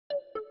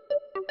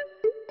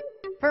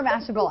For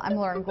Mashable, I'm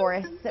Lauren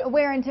Goris.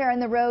 Wear and tear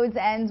in the roads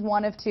ends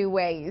one of two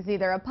ways.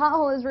 Either a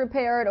pothole is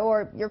repaired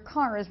or your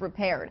car is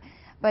repaired.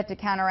 But to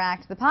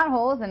counteract the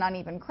potholes and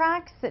uneven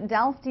cracks,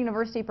 Delft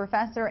University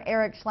professor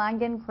Eric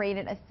Schlangen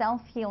created a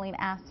self-healing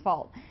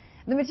asphalt.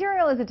 The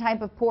material is a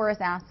type of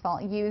porous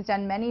asphalt used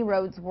on many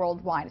roads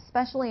worldwide,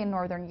 especially in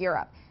Northern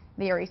Europe.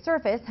 The airy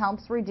surface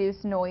helps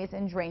reduce noise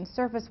and drain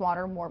surface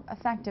water more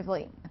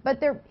effectively. But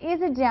there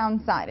is a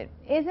downside. It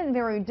isn't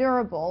very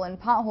durable and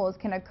potholes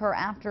can occur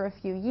after a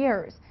few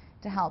years.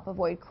 To help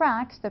avoid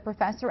cracks, the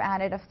professor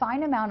added a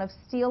fine amount of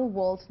steel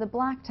wool to the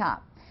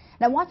blacktop.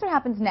 Now watch what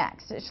happens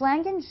next.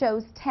 Schlangen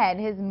shows Ted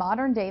his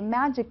modern-day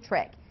magic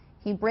trick.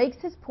 He breaks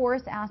his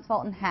porous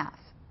asphalt in half,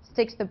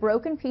 sticks the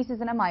broken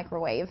pieces in a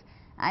microwave,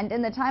 and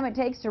in the time it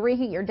takes to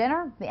reheat your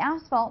dinner, the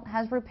asphalt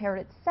has repaired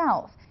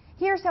itself.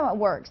 Here's how it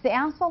works. The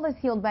asphalt is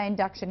healed by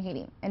induction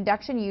heating.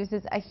 Induction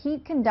uses a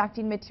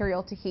heat-conducting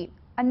material to heat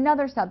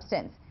another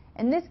substance.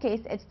 In this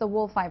case, it's the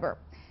wool fiber.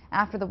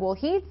 After the wool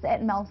heats,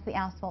 it melts the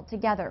asphalt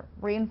together,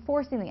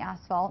 reinforcing the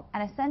asphalt,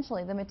 and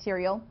essentially the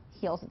material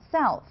heals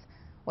itself.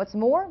 What's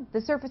more,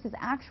 the surface is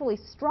actually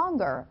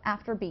stronger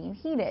after being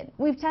heated.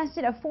 We've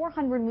tested a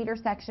 400-meter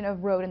section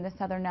of road in the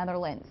southern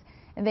Netherlands.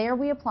 There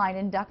we applied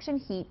induction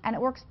heat and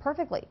it works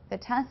perfectly. The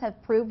tests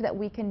have proved that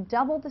we can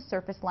double the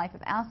surface life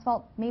of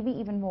asphalt, maybe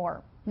even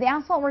more. The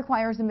asphalt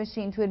requires a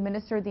machine to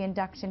administer the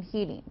induction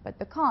heating, but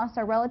the costs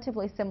are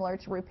relatively similar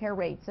to repair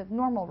rates of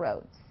normal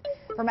roads.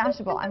 For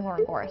Mashable, I'm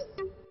Lauren Goris.